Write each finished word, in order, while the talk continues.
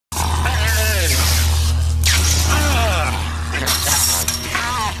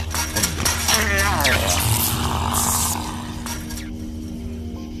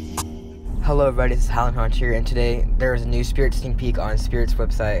Hello everybody, this is Howlin' Hunch here, and today there is a new Spirit sneak peek on Spirit's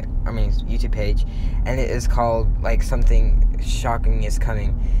website, YouTube page, and it is called, like, something shocking is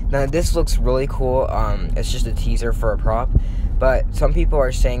coming. Now, this looks really cool. It's just a teaser for a prop, but some people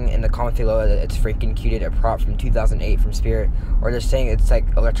are saying in the comments below that it's freaking cuted, a prop from 2008 from Spirit, or they're saying it's like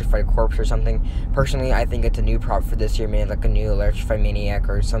Electrified Corpse or something. Personally, I think it's a new prop for this year, man, like a new Electrified Maniac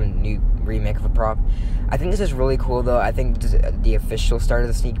or some new remake of a prop. I think this is really cool, though. I think this is the official start of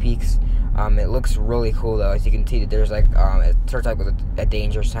the sneak peeks. It looks really cool, though. As you can see, there's like it starts out with a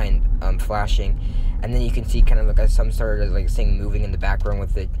danger sign flashing, and then you can see kind of like some sort of like thing moving in the background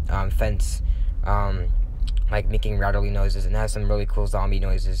with the fence, like making rattly noises, and has some really cool zombie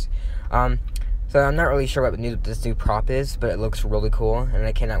noises. So I'm not really sure what this new prop is, but it looks really cool, and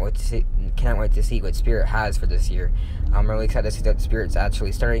I cannot wait to see what Spirit has for this year. I'm really excited to see that Spirit's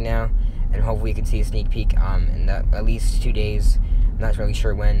actually starting now, and hopefully we can see a sneak peek in at least 2 days. Not really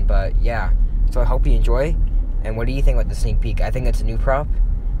sure when, but yeah. So I hope you enjoy. And what do you think about the sneak peek? I think it's a new prop,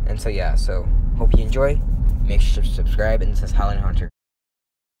 and so yeah. So hope you enjoy. Make sure to subscribe, and this is Howlin' Hunter.